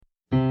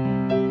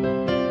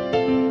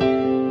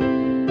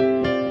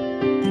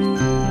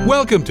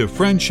Welcome to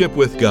Friendship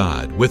with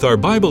God with our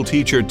Bible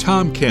teacher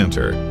Tom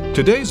Cantor.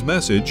 Today's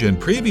message and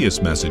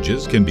previous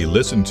messages can be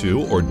listened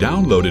to or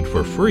downloaded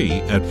for free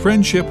at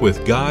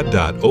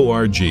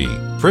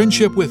friendshipwithgod.org.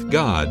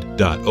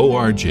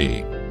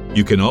 friendshipwithgod.org.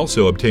 You can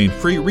also obtain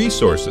free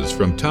resources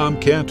from Tom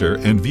Cantor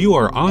and view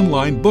our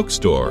online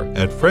bookstore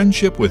at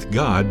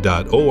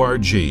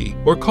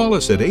friendshipwithgod.org or call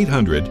us at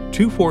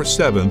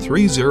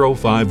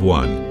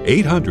 800-247-3051,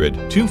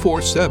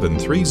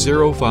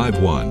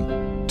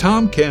 800-247-3051.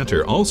 Tom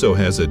Cantor also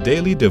has a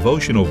daily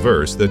devotional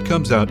verse that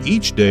comes out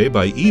each day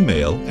by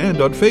email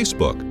and on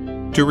Facebook.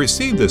 To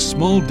receive this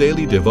small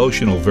daily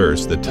devotional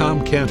verse that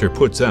Tom Cantor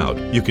puts out,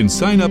 you can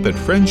sign up at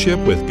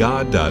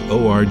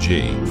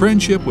friendshipwithgod.org,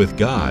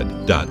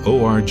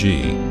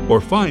 friendshipwithgod.org, or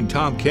find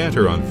Tom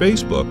Cantor on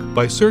Facebook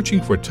by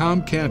searching for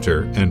Tom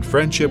Cantor and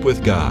Friendship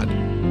with God.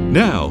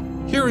 Now,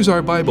 here is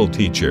our Bible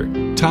teacher,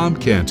 Tom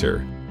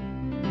Cantor.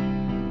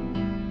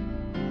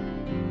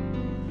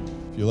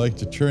 If you'd like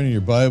to turn in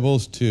your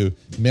Bibles to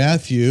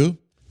Matthew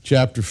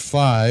chapter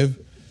 5,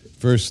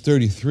 verse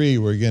 33,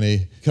 we're going to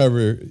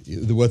cover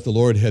what the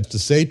Lord had to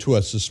say to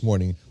us this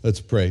morning. Let's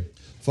pray.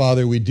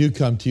 Father, we do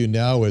come to you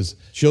now as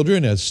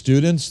children, as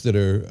students that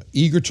are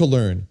eager to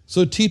learn.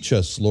 So teach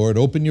us, Lord.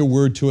 Open your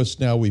word to us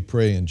now, we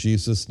pray in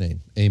Jesus'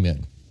 name.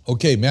 Amen.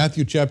 Okay,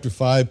 Matthew chapter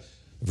 5,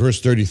 verse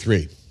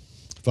 33.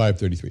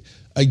 5:33.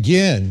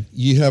 Again,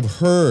 ye have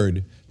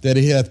heard that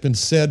it hath been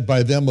said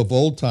by them of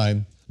old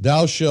time,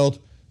 thou shalt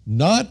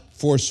not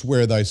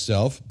forswear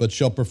thyself, but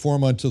shall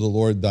perform unto the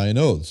Lord thine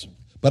oaths.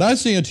 But I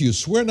say unto you,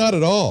 swear not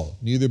at all,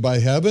 neither by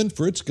heaven,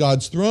 for it's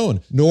God's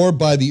throne, nor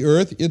by the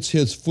earth, it's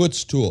his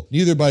footstool,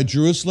 neither by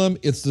Jerusalem,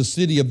 it's the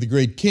city of the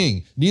great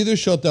king. Neither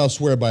shalt thou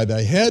swear by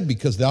thy head,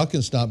 because thou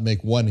canst not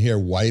make one hair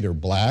white or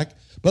black.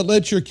 But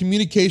let your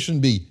communication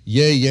be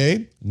yea,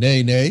 yea,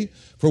 nay, nay,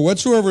 for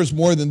whatsoever is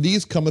more than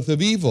these cometh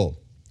of evil.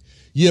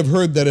 Ye have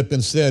heard that it hath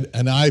been said,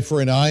 an eye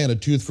for an eye and a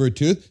tooth for a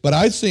tooth. But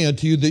I say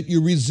unto you that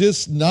you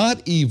resist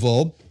not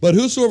evil, but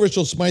whosoever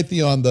shall smite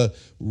thee on the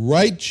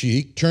right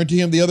cheek, turn to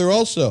him the other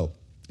also.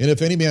 And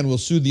if any man will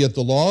sue thee at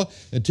the law,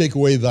 and take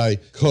away thy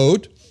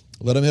coat,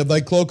 let him have thy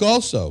cloak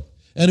also.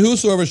 And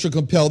whosoever shall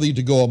compel thee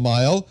to go a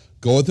mile,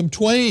 go with him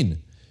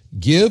twain.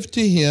 Give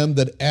to him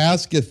that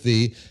asketh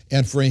thee,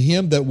 and for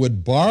him that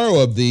would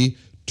borrow of thee,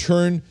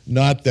 turn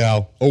not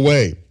thou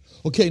away.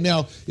 Okay,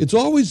 now, it's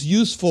always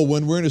useful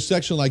when we're in a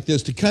section like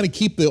this to kind of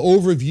keep the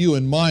overview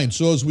in mind.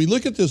 So as we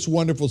look at this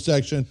wonderful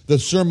section, the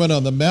Sermon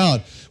on the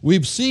Mount,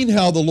 we've seen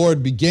how the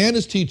Lord began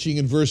his teaching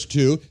in verse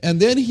 2,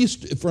 and then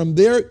from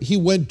there he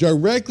went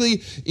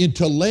directly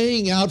into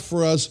laying out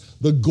for us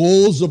the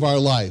goals of our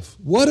life.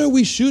 What are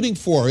we shooting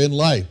for in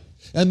life?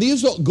 And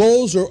these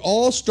goals are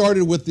all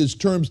started with these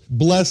terms,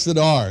 blessed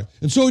are.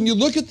 And so when you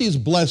look at these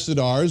blessed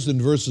are's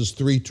in verses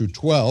 3 to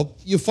 12,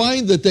 you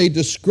find that they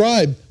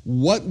describe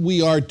what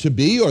we are to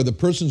be or the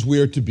persons we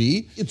are to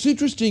be. It's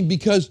interesting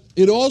because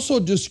it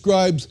also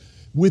describes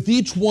with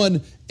each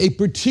one a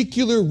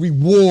particular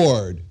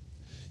reward.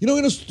 You know,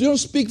 we don't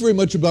speak very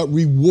much about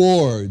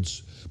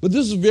rewards, but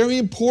this is very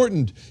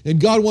important, and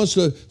God wants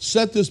to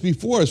set this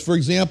before us. For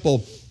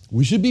example,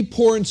 we should be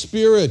poor in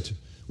spirit.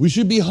 We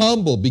should be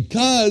humble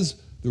because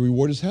the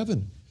reward is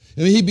heaven.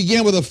 And he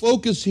began with a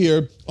focus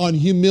here on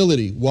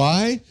humility.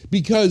 Why?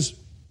 Because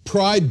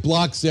pride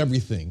blocks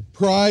everything.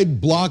 Pride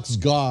blocks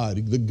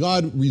God. The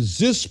God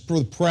resists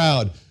the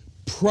proud.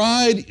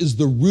 Pride is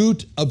the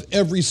root of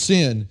every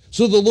sin.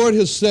 So the Lord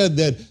has said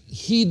that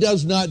he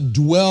does not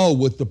dwell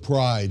with the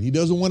pride. He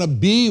doesn't want to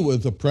be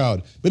with the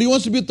proud, but he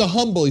wants to be with the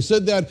humble. He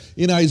said that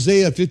in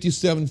Isaiah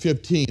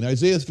 57:15.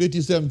 Isaiah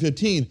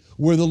 57:15,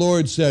 where the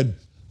Lord said,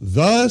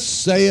 thus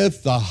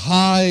saith the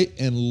high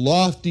and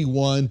lofty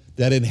one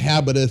that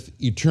inhabiteth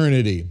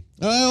eternity.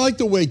 Now, I like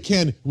the way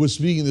Ken was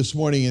speaking this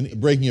morning in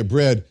Breaking of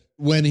Bread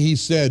when he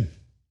said,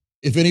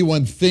 if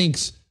anyone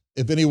is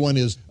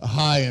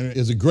high and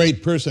is a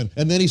great person,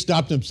 and then he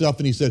stopped himself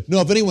and he said, no,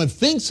 if anyone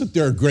thinks that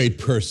they're a great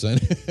person.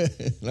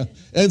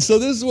 And so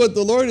this is what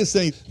the Lord is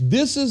saying.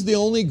 This is the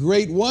only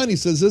great one. He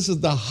says, this is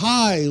the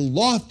high,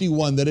 lofty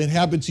one that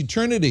inhabits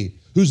eternity,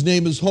 whose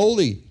name is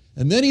holy.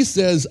 And then he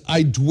says,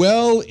 I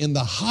dwell in the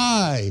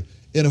high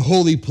and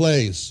holy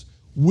place,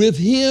 with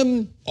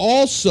him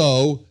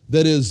also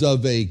that is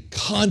of a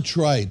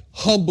contrite,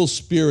 humble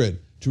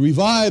spirit, to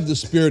revive the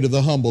spirit of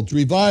the humble, to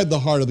revive the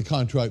heart of the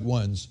contrite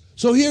ones.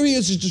 So here he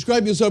is, he's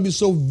describing himself, he's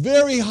so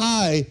very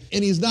high,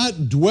 and he's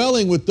not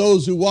dwelling with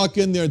those who walk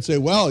in there and say,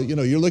 well, you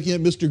know, you're looking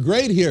at Mr.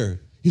 Great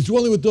here. He's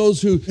dwelling with those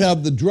who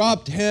have the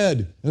dropped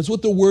head. That's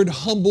what the word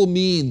humble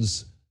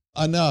means.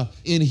 Ana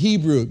in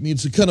Hebrew, it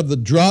means kind of the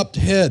dropped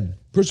head.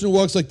 Person who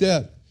walks like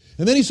that.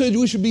 And then he said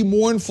we should be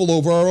mournful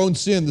over our own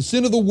sin, the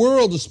sin of the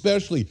world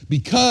especially,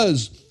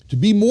 because to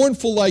be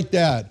mournful like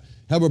that,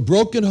 have a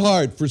broken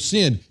heart for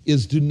sin,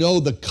 is to know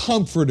the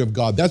comfort of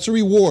God. That's a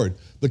reward,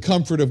 the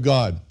comfort of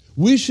God.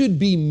 We should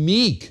be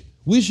meek.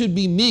 We should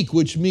be meek,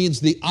 which means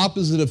the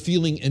opposite of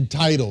feeling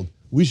entitled.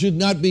 We should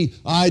not be,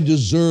 I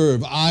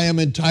deserve, I am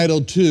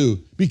entitled to.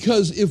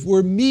 Because if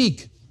we're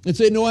meek and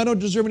say, no, I don't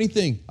deserve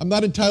anything, I'm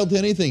not entitled to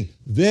anything,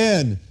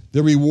 then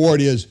the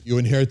reward is you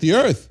inherit the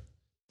earth.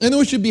 And then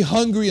we should be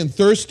hungry and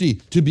thirsty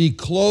to be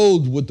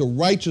clothed with the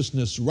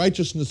righteousness.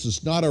 Righteousness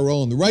is not our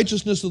own. The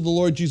righteousness of the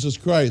Lord Jesus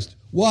Christ.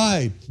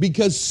 Why?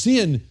 Because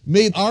sin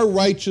made our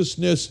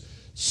righteousness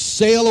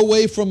sail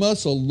away from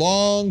us a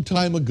long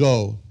time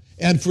ago.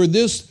 And for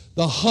this,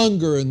 the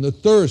hunger and the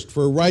thirst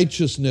for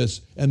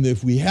righteousness. And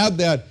if we have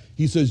that,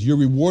 he says, your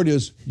reward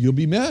is you'll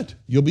be met.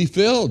 You'll be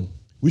filled.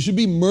 We should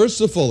be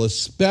merciful,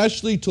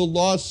 especially to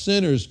lost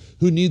sinners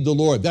who need the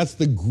Lord. That's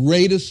the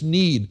greatest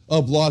need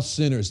of lost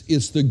sinners.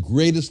 It's the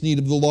greatest need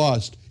of the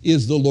lost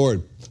is the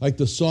Lord. Like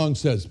the song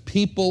says,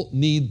 people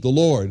need the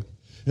Lord.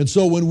 And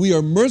so when we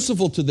are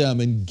merciful to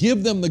them and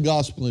give them the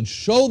gospel and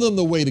show them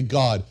the way to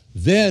God,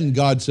 then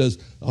God says,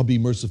 I'll be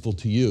merciful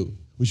to you.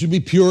 We should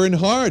be pure in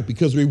heart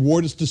because the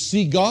reward is to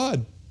see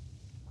God.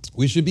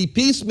 We should be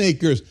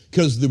peacemakers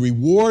because the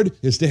reward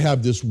is to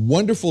have this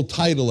wonderful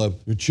title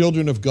of the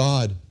children of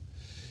God.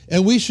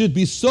 And we should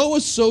be so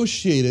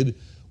associated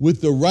with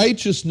the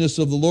righteousness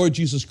of the Lord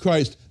Jesus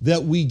Christ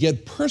that we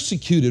get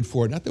persecuted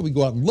for it. Not that we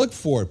go out and look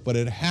for it, but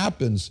it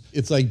happens.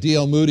 It's like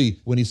D.L. Moody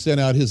when he sent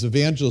out his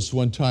evangelists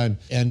one time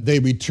and they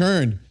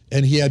returned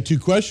and he had two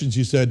questions.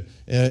 He said,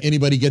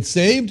 anybody get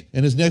saved?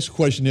 And his next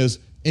question is,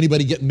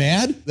 anybody get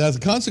mad? That's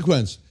a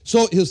consequence.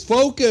 So his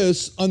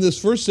focus on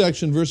this first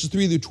section, verses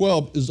 3 through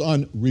 12, is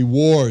on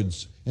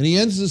rewards. And he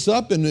ends this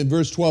up in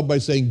verse 12 by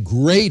saying,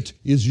 great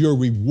is your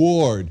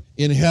reward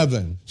in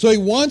heaven. So he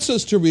wants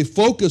us to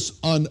refocus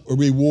on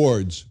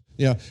rewards.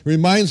 It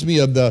reminds me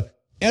of the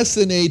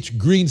S&H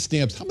green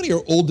stamps. How many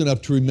are old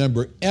enough to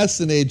remember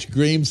S&H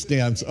green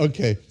stamps?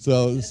 Okay,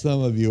 so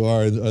some of you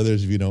are,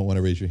 others of you don't want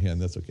to raise your hand.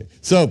 That's okay.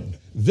 So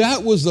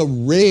that was a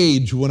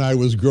rage when I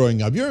was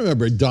growing up. You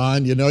remember,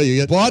 Don,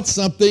 you bought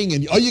something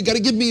and, you got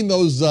to give me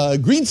those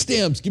green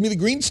stamps. Give me the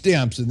green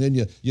stamps. And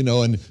then,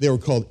 and they were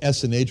called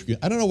S&H.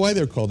 I don't know why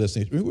they were called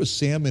S&H. Maybe it was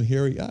Sam and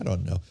Harry. I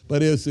don't know.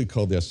 But it was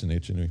called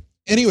S&H anyway.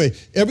 Anyway,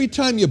 every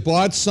time you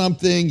bought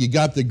something, you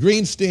got the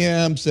green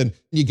stamps and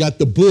you got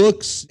the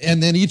books,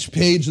 and then each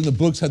page in the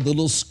books had the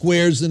little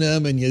squares in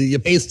them, and you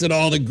pasted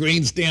all the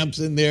green stamps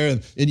in there,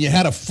 and you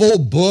had a full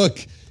book,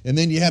 and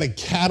then you had a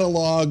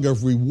catalog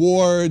of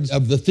rewards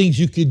of the things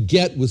you could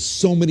get with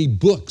so many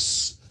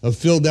books of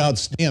filled out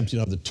stamps.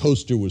 The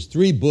toaster was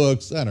 3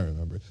 books. I don't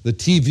remember. The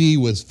TV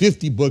was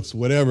 50 books,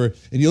 whatever.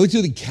 And you look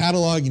through the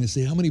catalog and you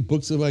say, how many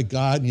books have I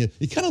got? And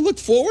you kind of look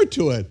forward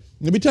to it.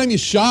 Every time you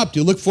shopped,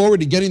 you look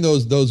forward to getting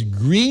those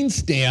green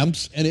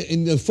stamps,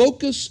 and the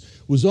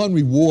focus was on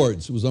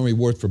rewards. It was on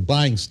reward for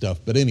buying stuff,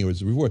 but anyways,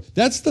 the reward.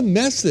 That's the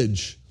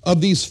message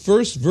of these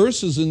first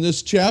verses in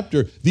this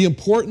chapter, the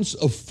importance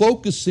of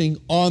focusing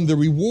on the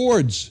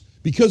rewards.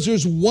 Because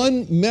there's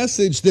one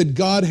message that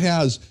God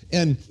has,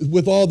 and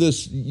with all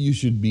this, you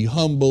should be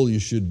humble, you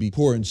should be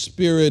poor in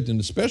spirit, and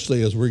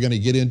especially as we're going to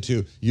get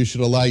into, you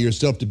should allow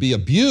yourself to be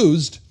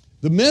abused.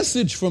 The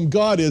message from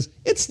God is,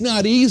 it's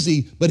not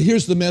easy, but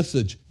here's the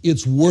message.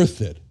 It's worth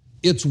it.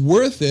 It's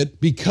worth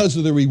it because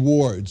of the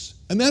rewards.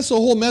 And that's the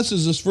whole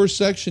message, this first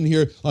section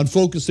here on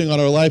focusing on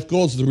our life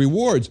goals, the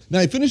rewards. Now,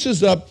 he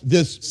finishes up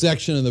this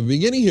section in the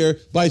beginning here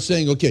by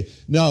saying, okay,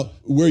 now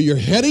where you're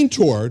heading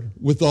toward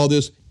with all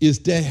this is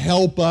to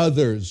help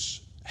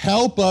others.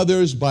 Help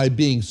others by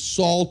being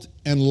salt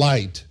and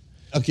light.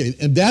 Okay,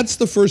 and that's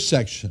the first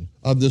section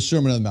of the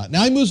Sermon on the Mount.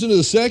 Now he moves into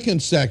the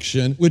second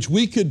section, which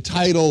we could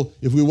title,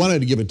 if we wanted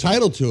to give a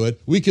title to it,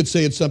 we could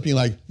say it's something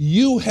like,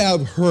 you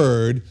have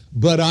heard,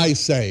 but I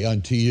say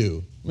unto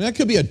you. That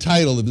could be a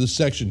title of this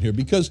section here,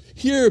 because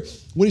here,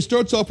 when he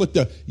starts off with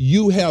the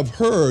you have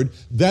heard,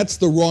 that's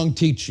the wrong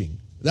teaching.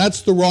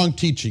 That's the wrong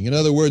teaching. In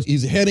other words,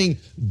 he's heading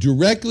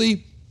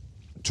directly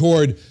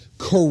toward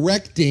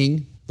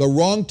correcting the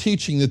wrong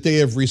teaching that they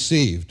have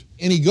received.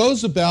 And he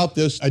goes about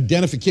this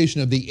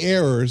identification of the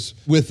errors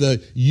with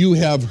the you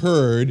have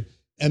heard,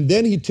 and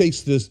then he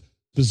takes this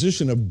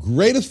position of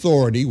great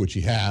authority, which he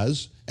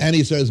has, and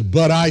he says,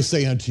 but I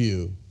say unto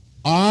you,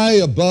 I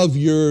above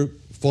your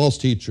false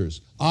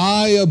teachers,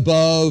 I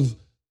above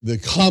the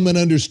common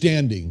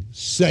understanding,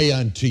 say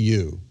unto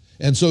you.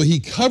 And so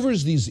he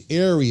covers these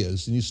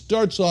areas, and he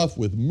starts off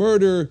with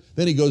murder,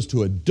 then he goes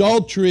to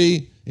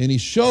adultery, and he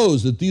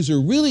shows that these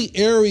are really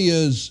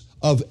areas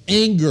of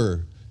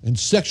anger and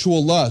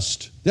sexual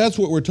lust. That's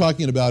what we're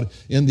talking about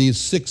in these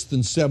 6th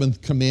and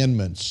 7th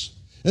commandments.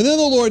 And then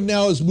the Lord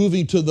now is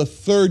moving to the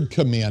 3rd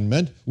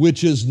commandment,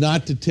 which is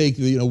not to take,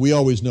 we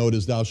always know it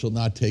as thou shalt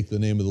not take the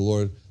name of the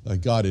Lord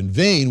God in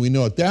vain. We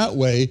know it that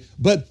way.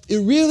 But it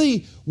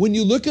really, when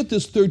you look at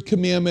this 3rd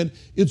commandment,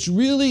 it's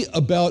really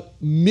about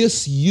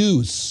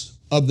misuse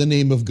of the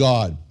name of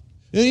God.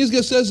 And he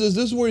says this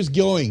is where he's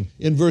going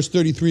in verse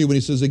 33 when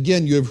he says,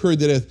 again, you have heard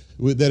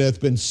that hath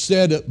been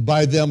said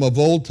by them of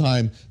old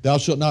time, thou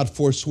shalt not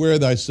forswear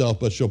thyself,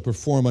 but shalt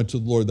perform unto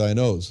the Lord thine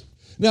oaths.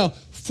 Now,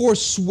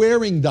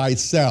 forswearing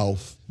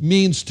thyself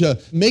means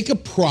to make a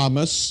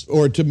promise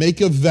or to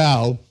make a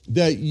vow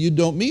that you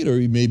don't meet, or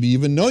you maybe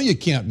even know you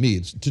can't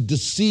meet, to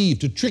deceive,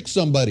 to trick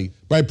somebody.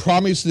 by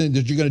promising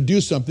that you're going to do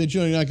something that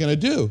you're not going to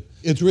do.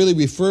 It's really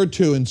referred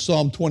to in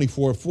Psalm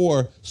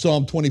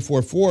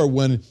 24:4,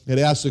 when it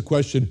asks the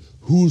question,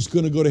 who's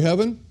going to go to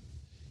heaven?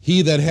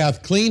 He that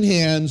hath clean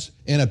hands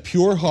and a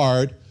pure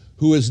heart,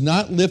 who has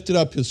not lifted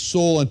up his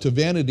soul unto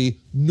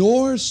vanity,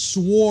 nor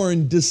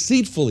sworn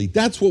deceitfully.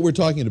 That's what we're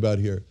talking about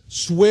here.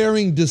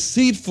 Swearing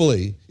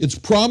deceitfully. It's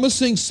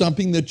promising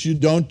something that you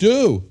don't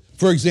do.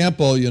 For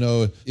example,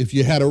 if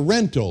you had a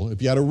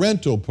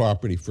rental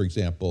property, for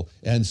example,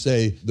 and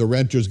say the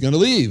renter's going to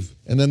leave,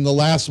 and then the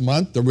last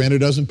month the renter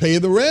doesn't pay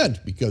the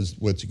rent, because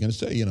what's he going to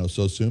say?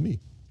 So sue me.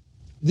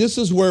 This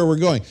is where we're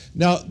going.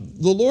 Now,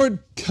 the Lord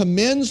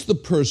commends the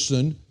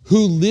person who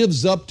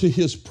lives up to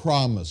his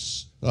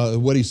promise,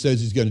 what he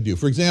says he's going to do.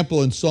 For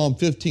example, in Psalm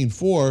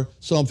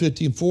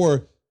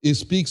 15:4, it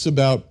speaks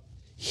about,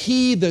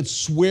 he that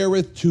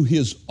sweareth to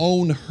his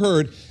own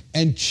hurt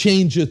and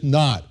changeth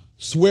not.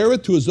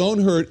 Sweareth to his own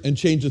hurt and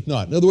changeth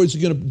not. In other words,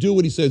 he's going to do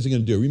what he says he's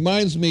going to do.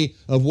 Reminds me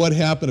of what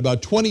happened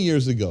about 20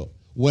 years ago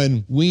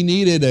when we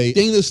needed a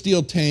stainless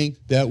steel tank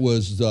that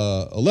was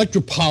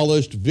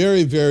electropolished,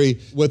 very, very,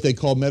 what they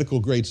call medical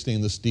grade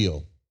stainless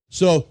steel.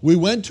 So we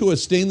went to a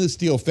stainless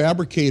steel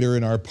fabricator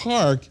in our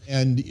park,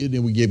 and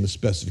we gave them the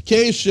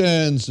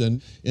specifications,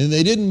 and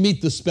they didn't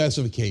meet the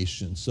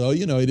specifications. So,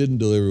 he didn't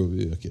deliver.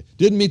 Okay.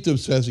 Didn't meet the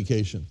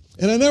specification.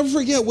 And I never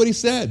forget what he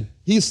said.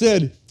 He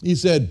said,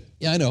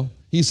 yeah, I know.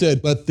 He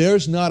said, but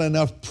there's not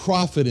enough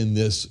profit in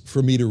this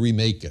for me to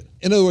remake it.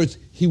 In other words,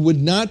 he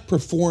would not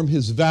perform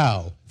his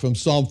vow from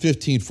Psalm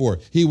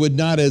 15:4. He would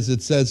not, as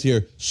it says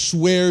here,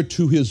 swear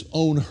to his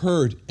own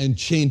hurt and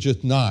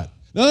changeth not.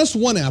 Now that's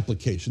one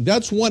application.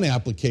 That's one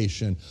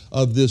application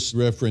of this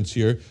reference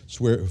here,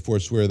 swear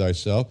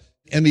thyself.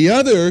 And the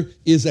other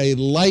is a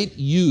light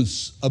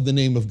use of the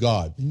name of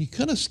God. And you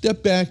kind of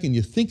step back and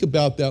you think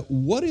about that.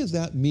 What does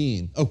that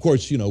mean? Of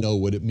course, you know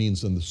what it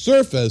means on the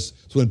surface.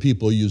 It's when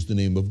people use the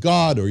name of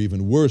God, or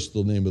even worse,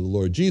 the name of the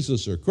Lord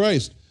Jesus or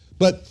Christ.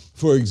 But,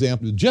 for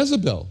example,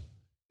 Jezebel,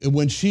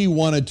 when she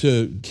wanted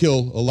to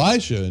kill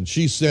Elisha, and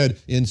she said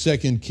in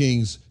 2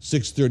 Kings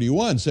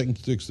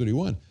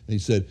 6:31, and he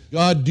said,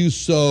 God do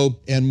so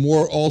and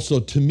more also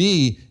to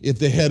me if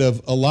the head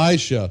of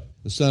Elisha,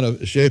 the son of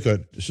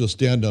Shaphat, shall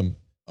stand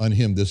on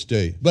him this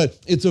day. But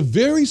it's a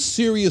very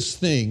serious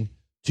thing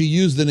to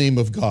use the name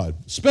of God,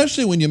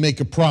 especially when you make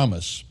a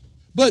promise.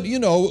 But,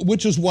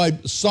 which is why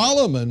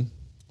Solomon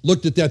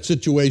looked at that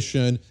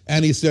situation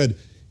and he said,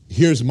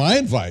 here's my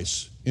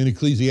advice in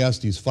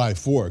Ecclesiastes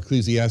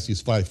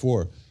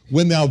 5:4.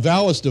 When thou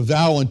vowest a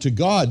vow unto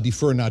God,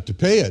 defer not to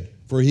pay it,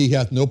 for he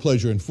hath no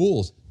pleasure in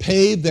fools.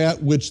 Pay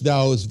that which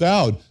thou hast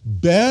vowed.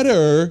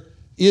 Better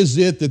is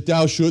it that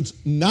thou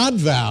shouldst not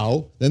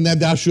vow than that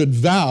thou should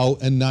vow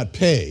and not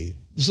pay.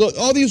 So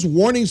all these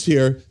warnings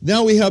here,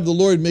 now we have the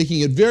Lord making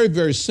it very,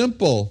 very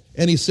simple.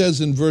 And he says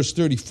in verse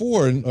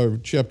 34, or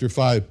chapter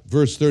 5,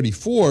 verse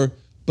 34,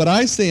 but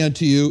I say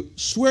unto you,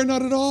 swear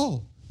not at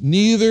all,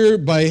 neither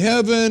by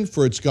heaven,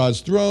 for it's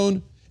God's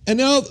throne. And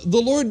now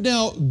the Lord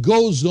now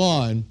goes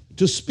on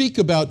to speak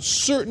about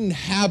certain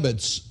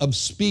habits of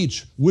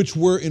speech which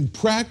were in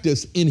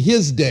practice in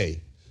his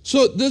day.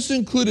 So this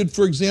included,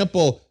 for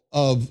example,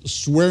 of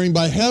swearing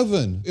by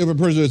heaven. If a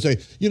person would say,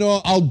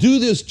 I'll do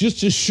this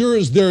just as sure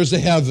as there's a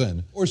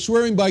heaven. Or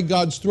swearing by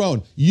God's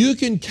throne. You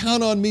can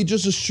count on me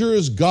just as sure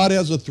as God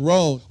has a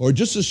throne. Or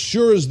just as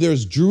sure as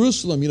there's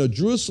Jerusalem.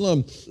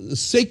 Jerusalem, a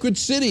sacred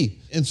city.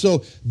 And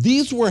so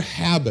these were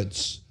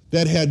habits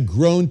that had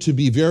grown to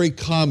be very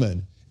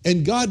common.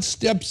 And God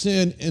steps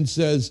in and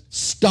says,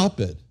 stop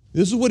it.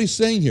 This is what he's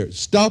saying here.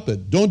 Stop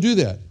it. Don't do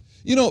that.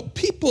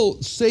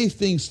 People say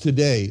things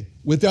today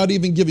without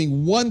even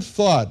giving one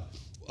thought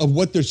of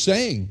what they're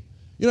saying.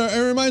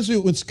 It reminds me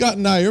when Scott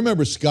and I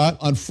remember Scott,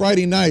 on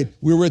Friday night,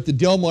 we were at the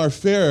Del Mar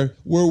Fair.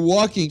 We're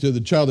walking to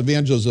the Child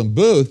Evangelism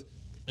booth.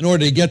 In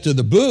order to get to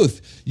the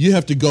booth, you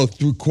have to go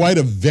through quite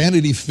a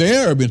Vanity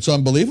Fair. I mean, it's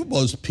unbelievable.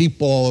 There's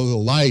people, all the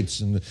lights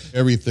and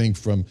everything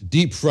from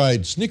deep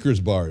fried Snickers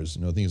bars,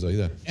 things like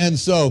that. And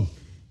so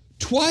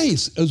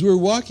twice as we were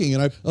walking,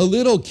 and a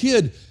little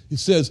kid, he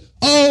says,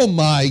 oh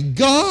my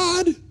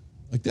God,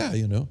 like that,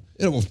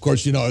 And of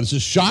course, it's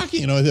just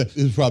shocking.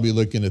 He's probably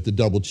looking at the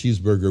double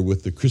cheeseburger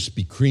with the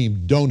Krispy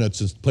Kreme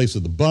donuts in place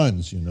of the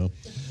buns,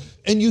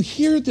 And you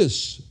hear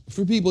this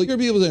for people. You hear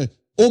people saying,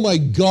 oh my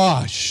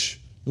gosh.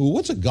 Well,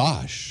 what's a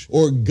gosh?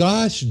 Or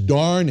gosh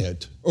darn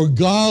it. Or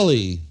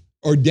golly.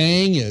 Or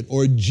dang it.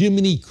 Or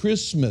Jiminy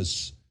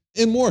Christmas.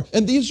 And more.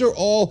 And these are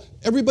all,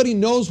 everybody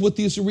knows what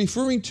these are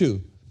referring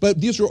to. But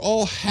these are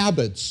all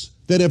habits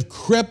that have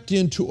crept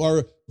into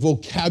our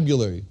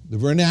vocabulary, the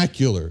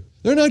vernacular.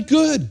 They're not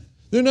good.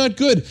 They're not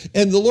good.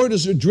 And the Lord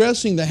is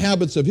addressing the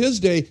habits of his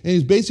day, and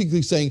he's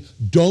basically saying,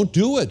 don't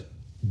do it.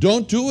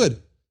 Don't do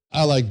it.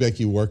 I like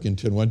Becky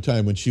Workington. One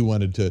time when she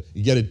wanted to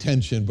get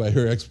attention by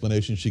her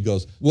explanation, she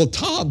goes, well,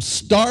 Tom,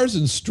 stars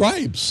and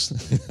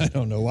stripes. I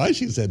don't know why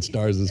she said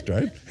stars and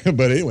stripes,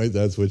 but anyway,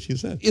 that's what she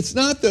said. It's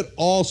not that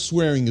all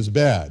swearing is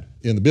bad,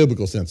 in the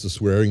biblical sense of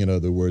swearing, in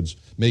other words,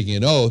 making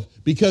an oath,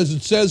 because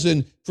it says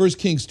in 1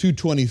 Kings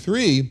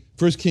 2:23,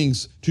 1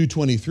 Kings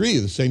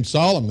 2:23, the same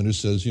Solomon who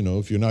says,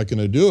 if you're not going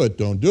to do it,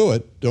 don't do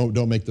it.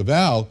 Don't make the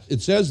vow.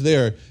 It says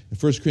there in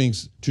 1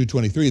 Kings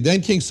 2:23, then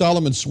King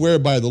Solomon sware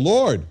by the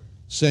Lord,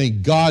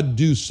 saying, God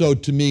do so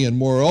to me and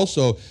more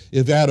also,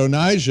 if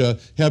Adonijah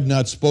have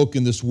not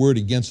spoken this word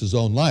against his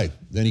own life.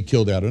 Then he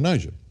killed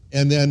Adonijah.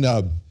 And then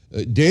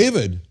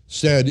David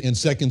said in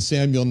 2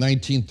 Samuel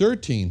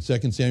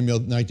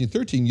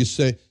 19:13, you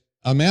say,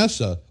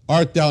 Amasa,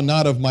 art thou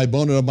not of my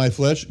bone and of my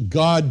flesh?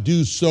 God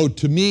do so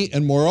to me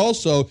and more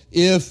also,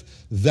 if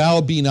thou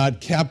be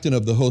not captain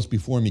of the host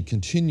before me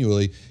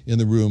continually in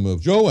the room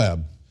of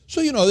Joab.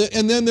 So,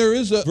 and then there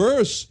is a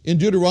verse in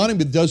Deuteronomy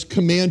that does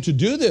command to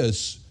do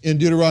this. In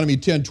Deuteronomy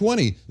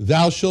 10:20,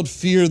 thou shalt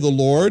fear the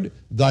Lord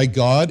thy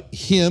God,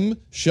 him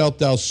shalt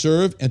thou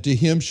serve, and to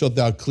him shalt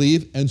thou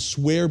cleave, and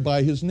swear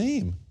by his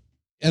name.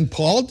 And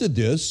Paul did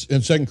this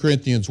in 2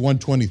 Corinthians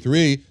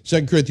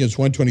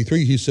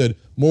 1:23, he said,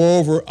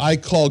 moreover, I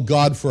call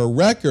God for a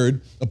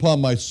record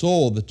upon my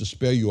soul that to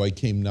spare you I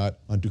came not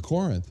unto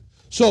Corinth.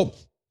 So,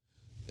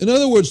 in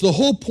other words, the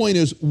whole point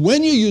is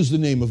when you use the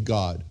name of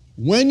God,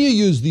 when you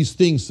use these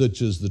things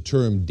such as the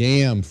term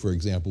damn, for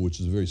example, which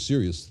is a very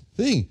serious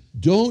thing,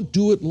 don't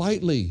do it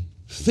lightly.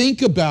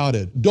 Think about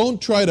it.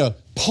 Don't try to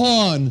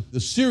pawn the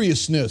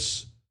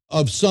seriousness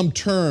of some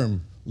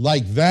term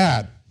like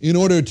that in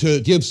order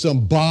to give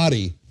some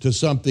body to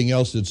something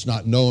else that's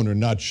not known or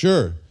not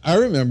sure. I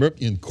remember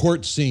in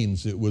court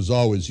scenes, it was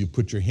always you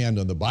put your hand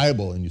on the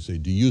Bible and you say,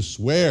 do you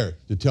swear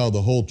to tell the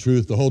whole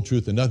truth,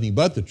 and nothing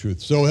but the truth?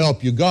 So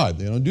help you God.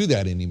 They don't do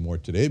that anymore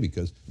today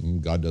because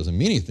God doesn't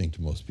mean anything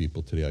to most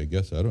people today, I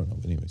guess. I don't know.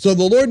 Anyway. So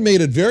the Lord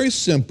made it very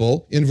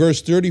simple in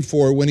verse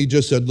 34 when he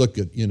just said, look,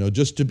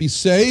 just to be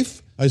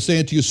safe, I say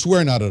unto you,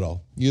 swear not at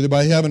all, either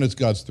by heaven or it's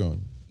God's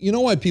throne. You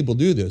know why people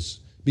do this?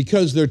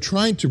 Because they're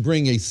trying to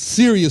bring a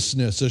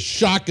seriousness, a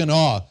shock and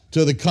awe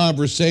to the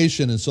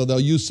conversation, and so they'll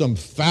use some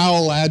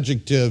foul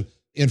adjective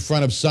in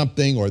front of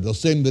something, or they'll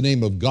say the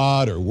name of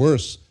God, or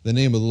worse, the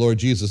name of the Lord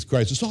Jesus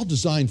Christ. It's all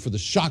designed for the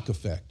shock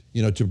effect,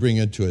 to bring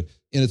into it.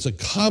 And it's a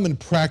common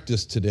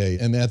practice today,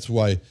 and that's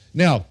why.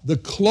 Now, the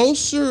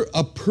closer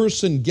a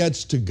person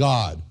gets to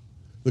God,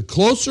 the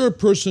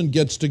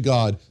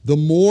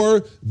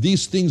more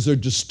these things are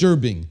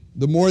disturbing.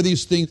 The more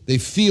these things, they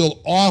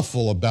feel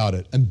awful about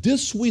it. And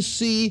this we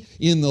see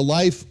in the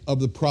life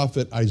of the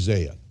prophet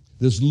Isaiah.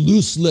 This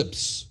loose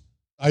lips.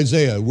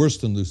 Isaiah, worse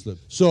than loose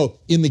lips. So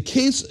in the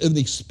case of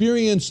the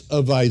experience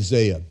of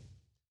Isaiah,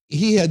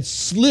 he had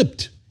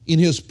slipped in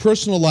his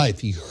personal life.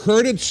 He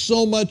heard it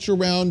so much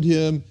around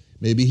him.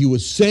 Maybe he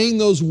was saying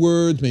those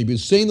words. Maybe he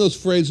was saying those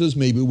phrases.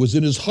 Maybe it was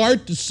in his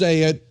heart to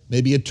say it.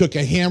 Maybe it took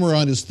a hammer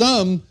on his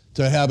thumb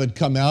to have it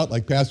come out,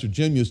 like Pastor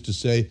Jim used to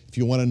say, if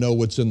you want to know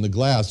what's in the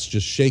glass,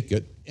 just shake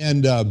it.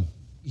 And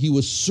he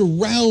was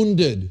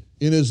surrounded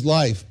in his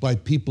life by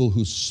people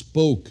who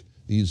spoke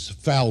these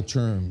foul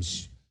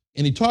terms.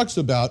 And he talks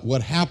about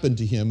what happened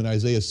to him in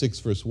Isaiah 6,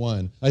 verse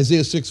 1.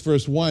 Isaiah 6,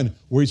 verse 1,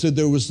 where he said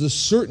there was this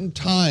certain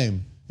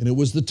time, and it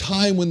was the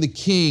time when the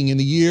king, in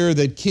the year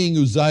that King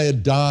Uzziah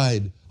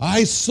died,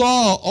 I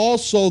saw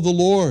also the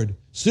Lord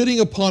sitting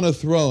upon a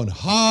throne,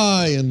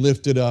 high and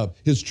lifted up.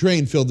 His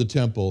train filled the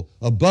temple.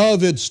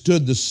 Above it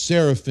stood the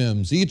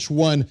seraphims. Each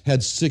one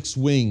had 6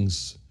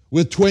 wings.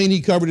 With twain he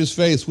covered his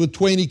face. With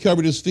twain he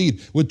covered his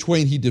feet. With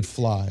twain he did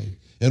fly.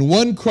 And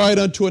one cried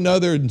unto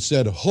another and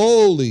said,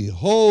 Holy,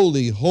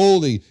 holy,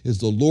 holy is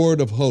the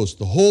Lord of hosts.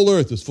 The whole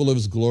earth is full of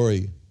his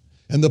glory.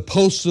 And the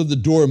posts of the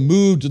door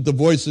moved at the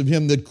voice of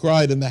him that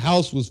cried, and the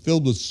house was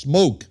filled with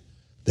smoke.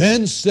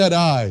 Then said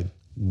I,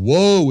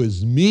 Woe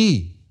is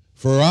me!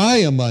 For I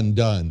am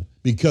undone,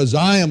 because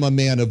I am a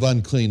man of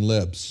unclean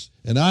lips,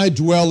 and I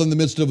dwell in the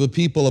midst of a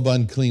people of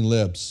unclean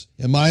lips.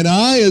 And mine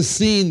eye has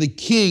seen the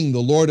King, the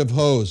Lord of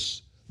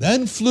hosts.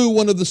 Then flew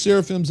one of the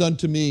seraphims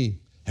unto me,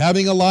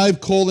 having a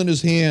live coal in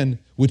his hand,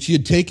 which he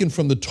had taken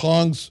from the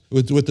tongs,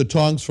 with the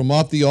tongs from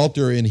off the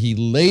altar, and he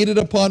laid it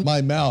upon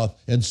my mouth,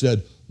 and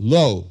said,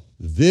 Lo,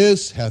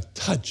 this hath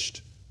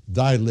touched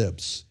thy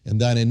lips, and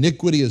thine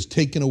iniquity is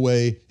taken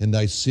away, and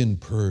thy sin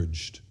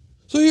purged.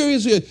 So here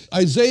is it.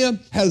 Isaiah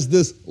has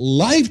this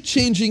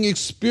life-changing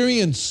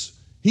experience.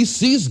 He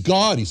sees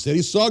God. He said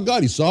he saw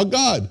God. He saw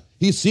God.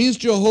 He sees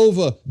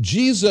Jehovah,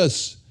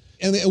 Jesus.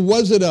 And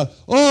was it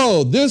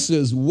this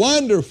is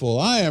wonderful.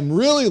 I am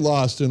really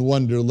lost in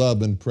wonder,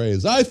 love, and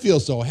praise. I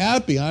feel so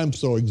happy. I'm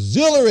so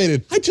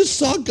exhilarated. I just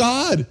saw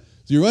God.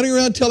 So you're running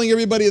around telling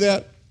everybody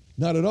that?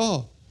 Not at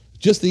all.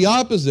 Just the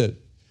opposite.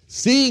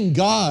 Seeing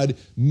God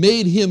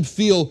made him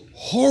feel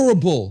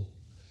horrible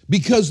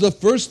because the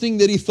first thing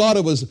that he thought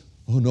of was,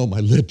 oh no, my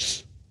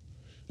lips.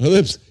 My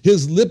lips.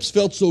 His lips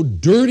felt so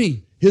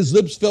dirty. His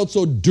lips felt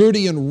so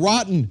dirty and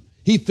rotten.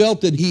 He felt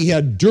that he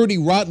had dirty,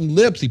 rotten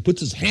lips. He puts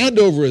his hand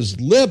over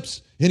his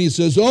lips and he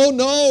says, oh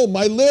no,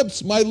 my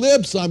lips,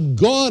 I'm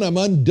gone, I'm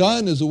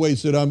undone, is the way he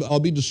said, I'll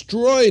be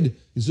destroyed.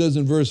 He says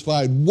in verse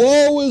 5,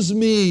 Woe is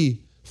me,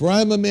 for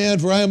I am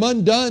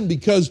undone,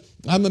 because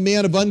I'm a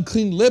man of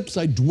unclean lips.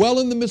 I dwell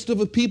in the midst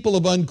of a people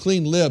of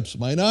unclean lips.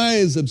 Mine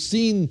eyes have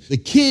seen the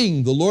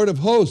King, the Lord of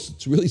hosts.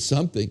 It's really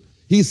something.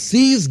 He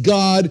sees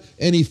God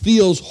and he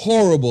feels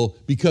horrible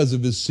because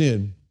of his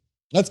sin.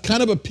 That's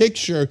kind of a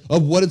picture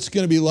of what it's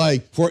going to be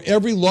like for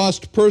every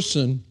lost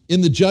person in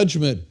the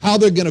judgment, how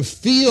they're going to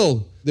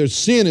feel. Their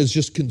sin has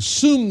just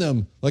consumed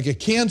them like a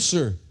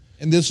cancer.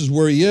 And this is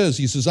where he is.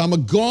 He says, I'm a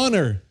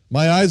goner.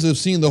 My eyes have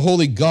seen the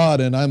holy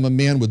God, and I'm a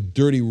man with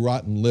dirty,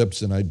 rotten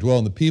lips, and I dwell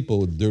in the people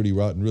with dirty,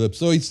 rotten lips.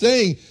 So he's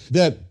saying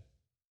that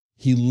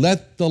he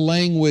let the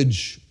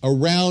language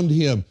around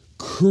him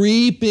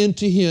creep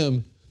into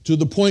him to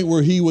the point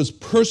where he was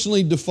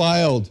personally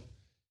defiled.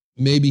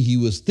 Maybe he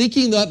was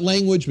thinking that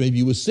language, maybe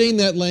he was saying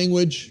that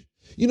language.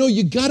 You know,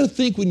 you got to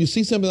think when you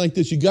see something like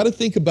this, you got to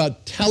think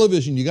about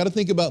television, you got to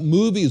think about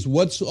movies,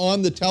 what's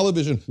on the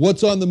television,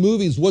 what's on the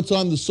movies, what's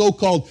on the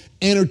so-called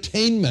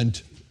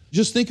entertainment.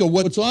 Just think of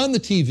what's on the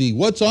TV,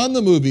 what's on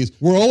the movies,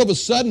 where all of a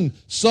sudden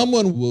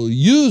someone will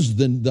use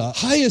the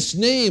highest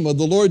name of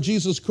the Lord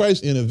Jesus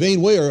Christ in a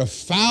vain way or a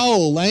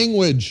foul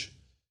language.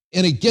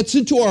 And it gets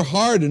into our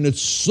heart, and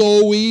it's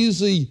so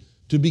easy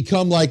to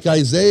become like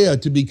Isaiah,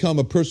 to become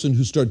a person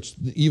who starts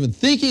even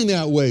thinking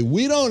that way.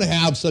 We don't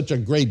have such a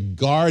great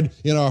guard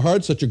in our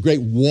heart, such a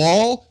great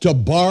wall to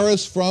bar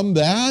us from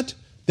that.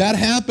 That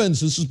happens.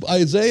 This is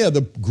Isaiah,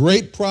 the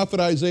great prophet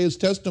Isaiah's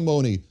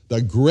testimony.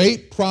 The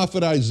great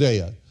prophet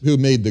Isaiah, who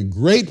made the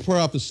great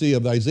prophecy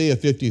of Isaiah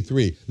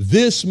 53.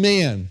 This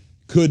man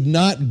could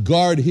not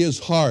guard his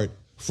heart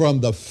from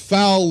the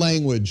foul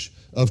language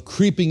of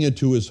creeping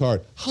into his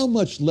heart. How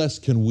much less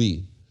can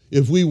we?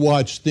 If we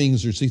watch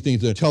things or see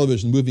things on a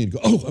television movie and go,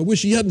 oh, I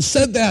wish he hadn't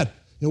said that.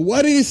 You know,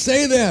 why did he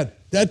say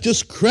that? That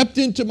just crept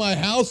into my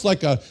house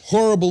like a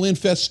horrible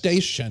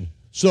infestation.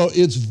 So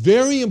it's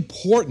very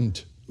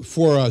important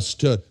for us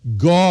to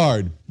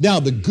guard. Now,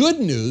 the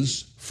good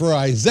news for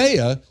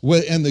Isaiah,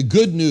 and the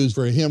good news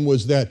for him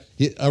was that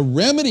a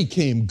remedy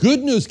came.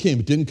 Good news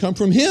came. It didn't come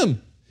from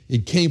him.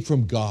 It came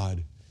from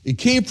God. It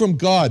came from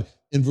God.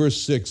 In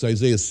verse 6,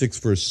 Isaiah 6,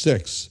 verse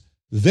 6,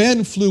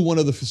 then flew one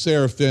of the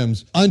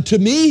seraphims unto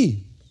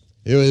me.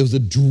 It was a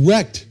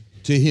direct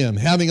to him,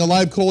 having a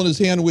live coal in his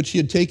hand, which he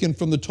had taken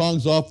from the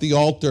tongs off the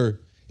altar.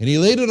 And he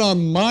laid it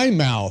on my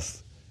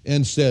mouth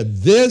and said,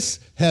 this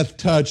hath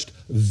touched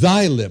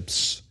thy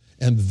lips,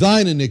 and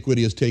thine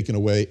iniquity is taken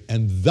away,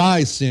 and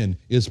thy sin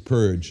is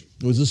purged.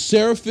 It was a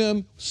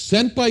seraphim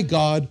sent by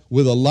God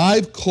with a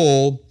live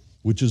coal,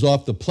 which is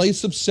off the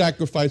place of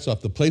sacrifice,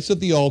 off the place of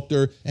the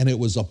altar, and it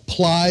was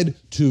applied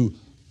to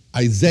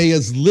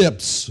Isaiah's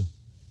lips,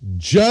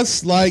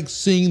 just like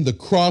seeing the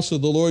cross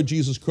of the Lord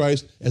Jesus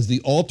Christ as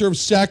the altar of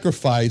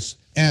sacrifice,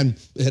 and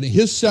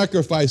his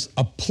sacrifice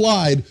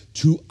applied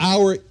to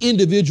our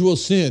individual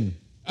sin.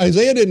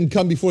 Isaiah didn't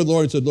come before the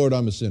Lord and said, Lord,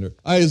 I'm a sinner.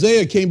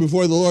 Isaiah came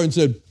before the Lord and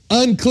said,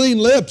 unclean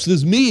lips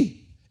is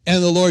me.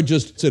 And the Lord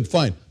just said,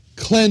 fine,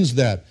 cleanse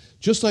that.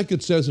 Just like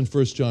it says in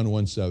 1 John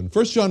 1:7.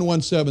 1 John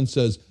 1:7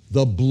 says,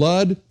 the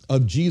blood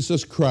of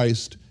Jesus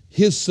Christ,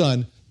 his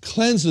son,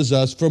 cleanses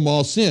us from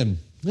all sin.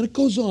 And it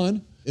goes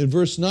on in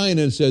verse 9 and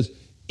it says,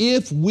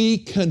 if we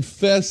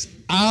confess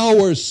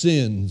our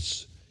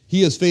sins,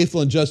 he is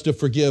faithful and just to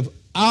forgive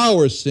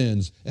our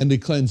sins and to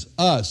cleanse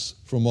us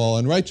from all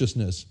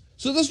unrighteousness.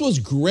 So this was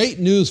great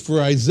news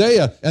for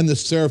Isaiah and the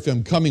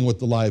seraphim coming with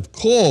the live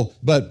coal.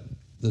 But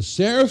the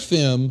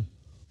seraphim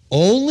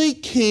only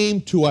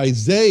came to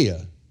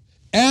Isaiah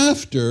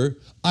after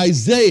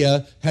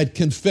Isaiah had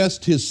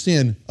confessed his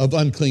sin of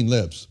unclean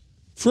lips.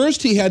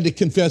 First, he had to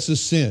confess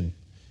his sin.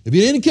 If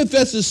he didn't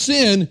confess his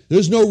sin,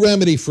 there's no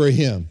remedy for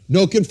him.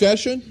 No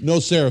confession, no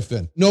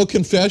seraphim. No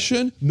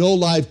confession, no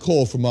live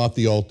coal from off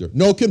the altar.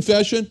 No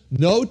confession,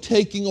 no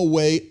taking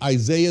away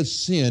Isaiah's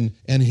sin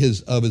and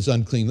his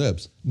unclean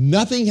lips.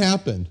 Nothing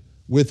happened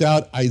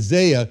without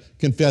Isaiah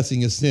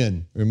confessing his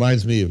sin. It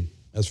reminds me of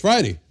last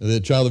Friday,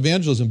 the child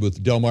evangelism booth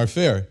at Del Mar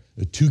Fair.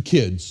 The two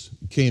kids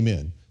came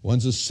in.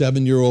 One's a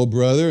 7-year-old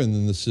brother, and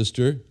then the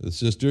sister,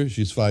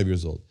 she's 5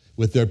 years old,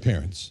 with their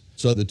parents.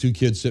 So the two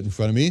kids sit in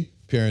front of me.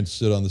 Parents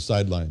sit on the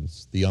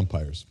sidelines, the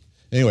umpires.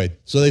 Anyway,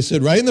 so they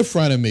sit right in the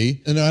front of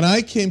me, and then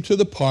I came to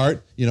the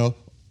part,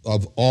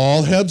 of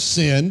all have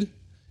sinned,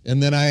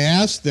 and then I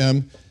asked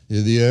them,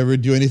 did you ever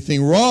do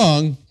anything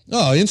wrong?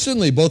 Oh,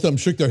 instantly, both of them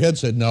shook their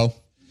heads, said no.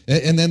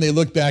 And then they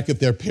looked back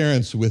at their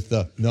parents with,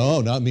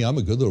 no, not me, I'm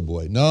a good little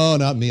boy. No,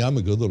 not me, I'm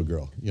a good little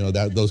girl.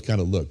 Those kind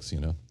of looks,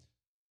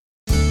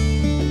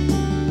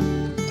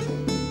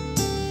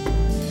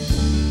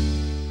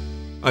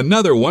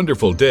 Another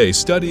wonderful day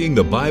studying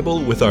the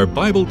Bible with our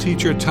Bible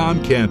teacher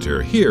Tom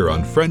Cantor here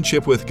on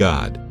Friendship with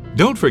God.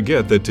 Don't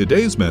forget that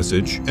today's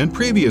message and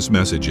previous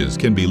messages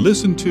can be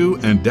listened to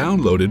and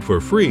downloaded for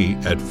free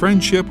at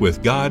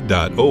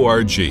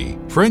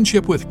friendshipwithgod.org.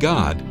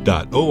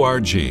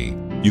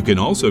 friendshipwithgod.org. You can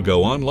also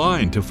go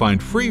online to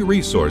find free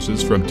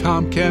resources from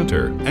Tom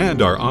Cantor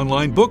and our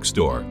online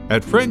bookstore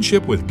at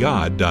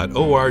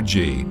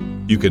friendshipwithgod.org.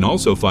 You can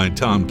also find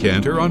Tom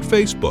Cantor on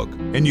Facebook,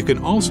 and you can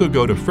also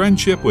go to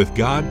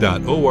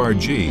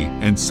friendshipwithgod.org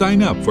and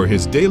sign up for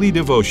his daily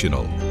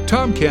devotional.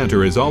 Tom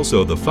Cantor is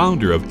also the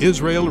founder of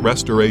Israel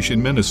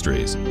Restoration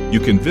Ministries. You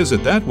can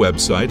visit that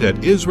website at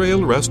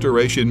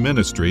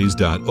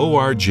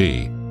israelrestorationministries.org.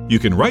 You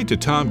can write to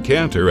Tom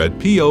Cantor at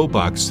P.O.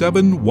 Box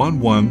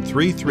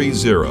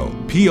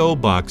 711330, P.O.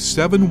 Box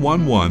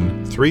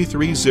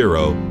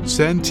 711330,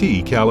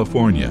 Santee,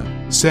 California.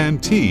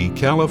 Santee,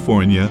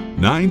 California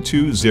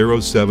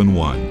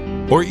 92071.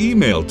 Or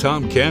email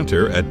Tom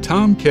Cantor at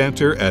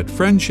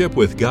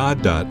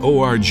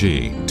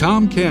tomcantor@friendshipwithgod.org,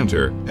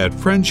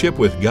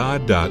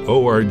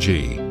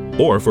 tomcantor@friendshipwithgod.org.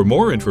 Or for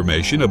more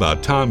information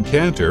about Tom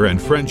Cantor and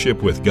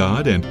Friendship with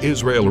God and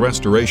Israel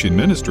Restoration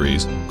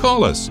Ministries,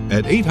 call us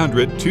at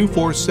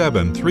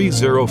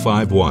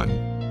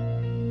 800-247-3051.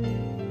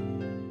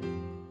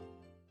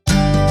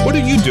 What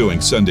are you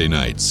doing Sunday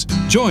nights?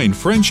 Join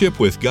Friendship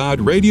with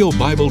God radio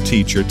Bible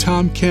teacher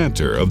Tom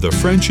Cantor of the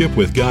Friendship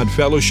with God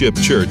Fellowship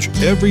Church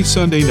every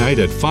Sunday night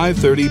at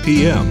 5:30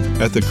 p.m.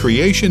 at the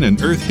Creation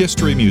and Earth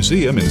History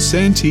Museum in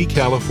Santee,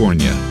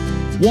 California.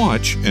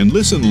 Watch and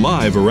listen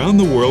live around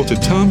the world to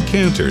Tom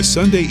Cantor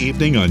Sunday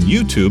evening on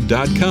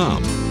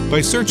YouTube.com by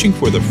searching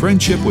for the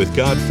Friendship with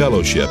God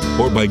Fellowship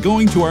or by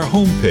going to our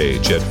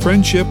homepage at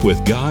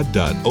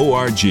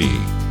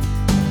friendshipwithgod.org.